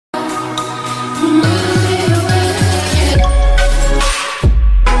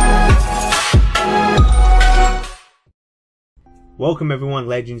Welcome everyone,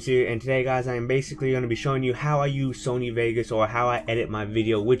 Legends here, and today guys I am basically going to be showing you how I use Sony Vegas, or how I edit my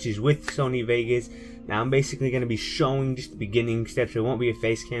video, which is with Sony Vegas. Now I'm basically going to be showing just the beginning steps. There won't be a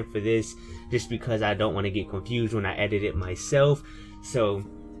face cam for this, just because I don't want to get confused when I edit it myself. So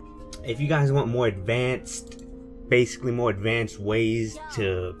if you guys want more advanced, basically more advanced ways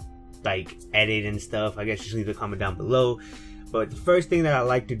to like edit and stuff, I guess just leave a comment down below. But the first thing that I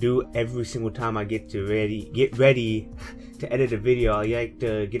like to do every single time I get ready to edit a video, I like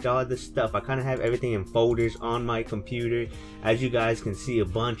to get all the stuff. I kind of have everything in folders on my computer. As you guys can see, a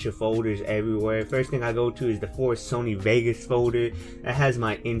bunch of folders everywhere. First thing I go to is the Sony Vegas folder that has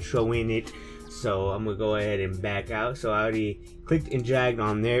my intro in it. So I'm gonna go ahead and back out. So I already clicked and dragged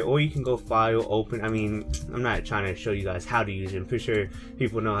on there, or you can go file, open. I mean, I'm not trying to show you guys how to use it. I'm pretty sure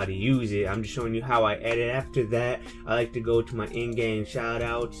people know how to use it. I'm just showing you how I edit. After that, I like to go to my in-game shout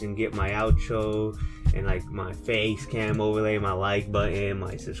outs and get my outro and like my face cam overlay, my like button,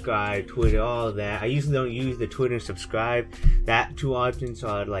 my subscribe, Twitter, all of that. I usually don't use the Twitter and subscribe that too often, so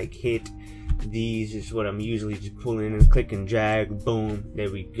I'd like hit these is what I'm usually just pulling and click and drag, boom, there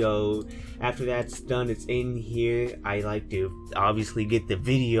we go. After that's done, it's in here. I like to obviously get the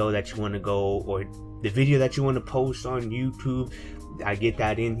video that you want to go, or the video that you want to post on YouTube. I get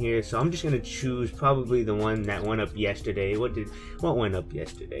that in here, so I'm just gonna choose probably the one that went up yesterday. What went up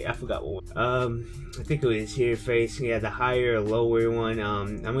yesterday? I forgot what one. I think it was here, face. Yeah, the higher or lower one.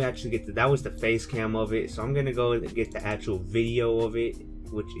 I'm gonna actually get that was the face cam of it, so I'm gonna go get the actual video of it,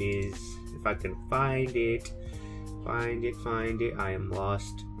 which is, if I can find it, I am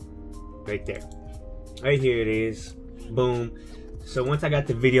lost. Right there, right here it is, boom. So once I got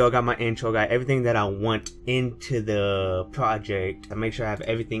the video, I got my intro, got everything that I want into the project. I make sure I have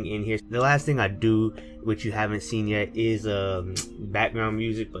everything in here. The last thing I do, which you haven't seen yet, is background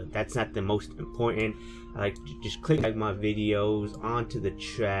music, but that's not the most important. I like to just click like my videos onto the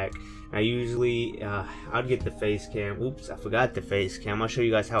track. I usually I'll get the face cam. Oops, I forgot the face cam. I'll show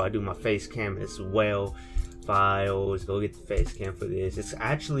you guys how I do my face cam as well. Files, go get the face cam for this. It's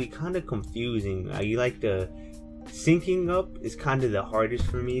actually kind of confusing. You like the syncing up is kind of the hardest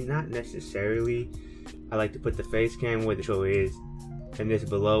for me. Not necessarily. I like to put the face cam where the show is and this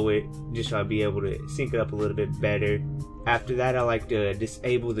below it, just so I'll be able to sync it up a little bit better. After that, I like to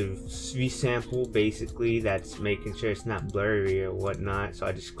disable the resample, basically that's making sure it's not blurry or whatnot. So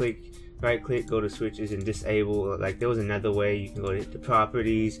I just right click, go to switches and disable. Like there was another way you can go to the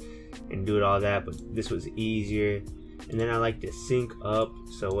properties and do it all that, but this was easier. And then I like to sync up,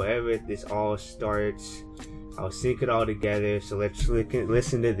 so wherever this all starts, I'll sync it all together. So let's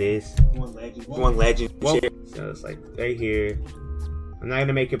listen to this. One legend. So it's like right here. I'm not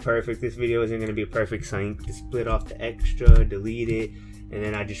gonna make it perfect. This video isn't gonna be a perfect sync. Just split off the extra, delete it, and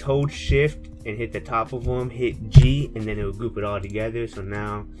then I just hold shift and hit the top of them, hit G, and then it will group it all together. So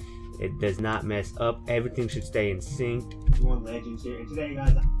now it does not mess up. Everything should stay in sync. As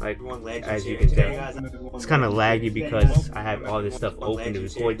you can tell, it's kind of laggy because I have all this stuff open to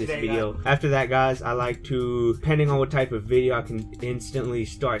record this video. After that, guys, I like to, depending on what type of video, I can instantly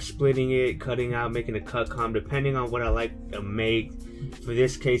start splitting it, cutting out, making a cut com, depending on what I like to make. For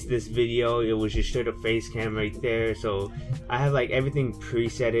this case, this video, it was just straight up face cam right there. So I have like everything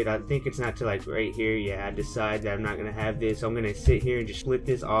presetted. I think it's not to like right here. Yeah, I decide that I'm not gonna have this, so I'm gonna sit here and just split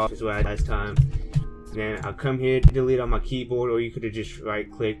this off as well as last time. Then I'll come here to delete on my keyboard, or you could have just right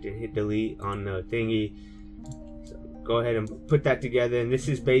clicked and hit delete on the thingy. So go ahead and put that together, and this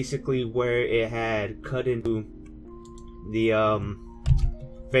is basically where it had cut into the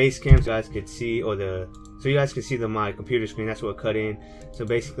face cam, so you guys could see, or so you guys can see my computer screen. That's what cut in. So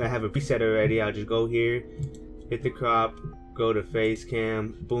basically I have a preset already. I'll just go here, hit the crop, go to face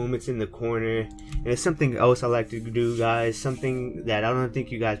cam, boom, it's in the corner. And it's something else I like to do, guys, something that I don't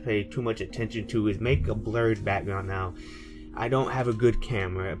think you guys pay too much attention to, is make a blurred background. Now I don't have a good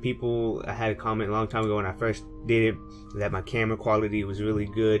camera. I had a comment a long time ago when I first did it that my camera quality was really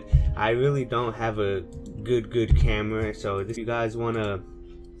good. I really don't have a good camera. So if you guys want a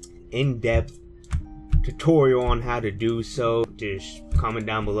in-depth tutorial on how to do so, just comment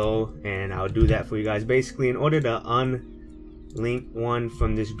down below and I'll do that for you guys. Basically, in order to unlink one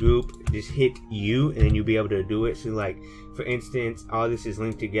from this group, just hit U and then you'll be able to do it. So like for instance, all this is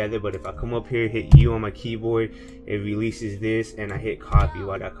linked together, but if I come up here, hit U on my keyboard, it releases this, and I hit copy.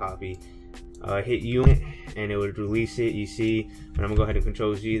 Why not copy? Hit U and it would release it. You see, and I'm gonna go ahead and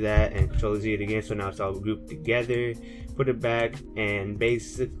Control Z that and Control Z it again, so now it's all grouped together. Put it back, and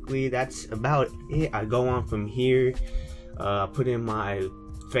basically that's about it. I go on from here, put in my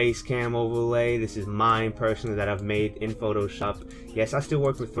face cam overlay. This is mine personally that I've made in Photoshop. Yes, I still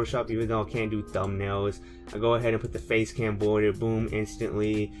work with Photoshop even though I can't do thumbnails. I go ahead and put the face cam border, boom,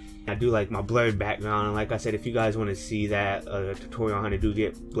 instantly. I do like my blurred background, and like I said, if you guys want to see that tutorial on how to do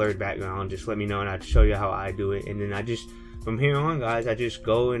get blurred background, just let me know and I'll show you how I do it. And then I just, from here on guys, I just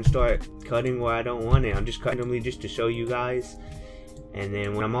go and start cutting where I don't want it. I'm just cutting them just to show you guys. And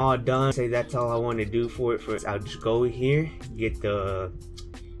then when I'm all done, say that's all I want to do for it. I'll just go here, get the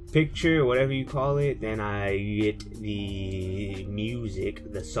picture, whatever you call it, then I get the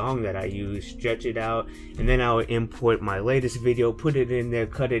music, the song that I use, stretch it out, and then I'll import my latest video, put it in there,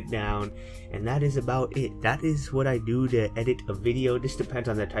 cut it down, and that is about it. That is what I do to edit a video. This depends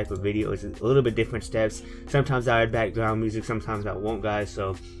on the type of video. It's a little bit different steps. Sometimes I add background music, sometimes I won't, guys.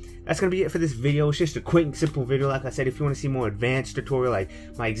 So that's gonna be it for this video. It's just a quick, simple video. Like I said, if you want to see more advanced tutorial, like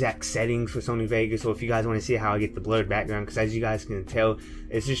my exact settings for Sony Vegas, or if you guys want to see how I get the blurred background, because as you guys can tell,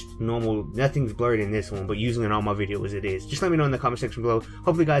 it's just normal. Nothing's blurred in this one, but usually in all my videos it is. Just let me know in the comment section below.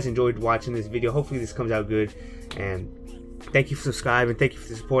 Hopefully you guys enjoyed watching this video. Hopefully this comes out good, and thank you for subscribing. Thank you for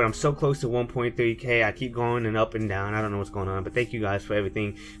the support. I'm so close to 1.3K. I keep going and up and down. I don't know what's going on, but thank you guys for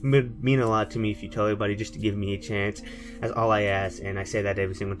everything. It would mean a lot to me if you tell everybody just to give me a chance. That's all I ask, and I say that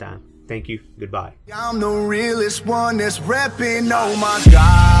every single time. Thank you. Goodbye. I'm the realest one that's repping. Oh my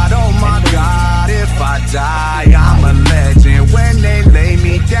God, oh my God. If I die, I'm a legend. When they lay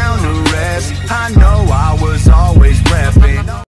me down to rest, I know I was always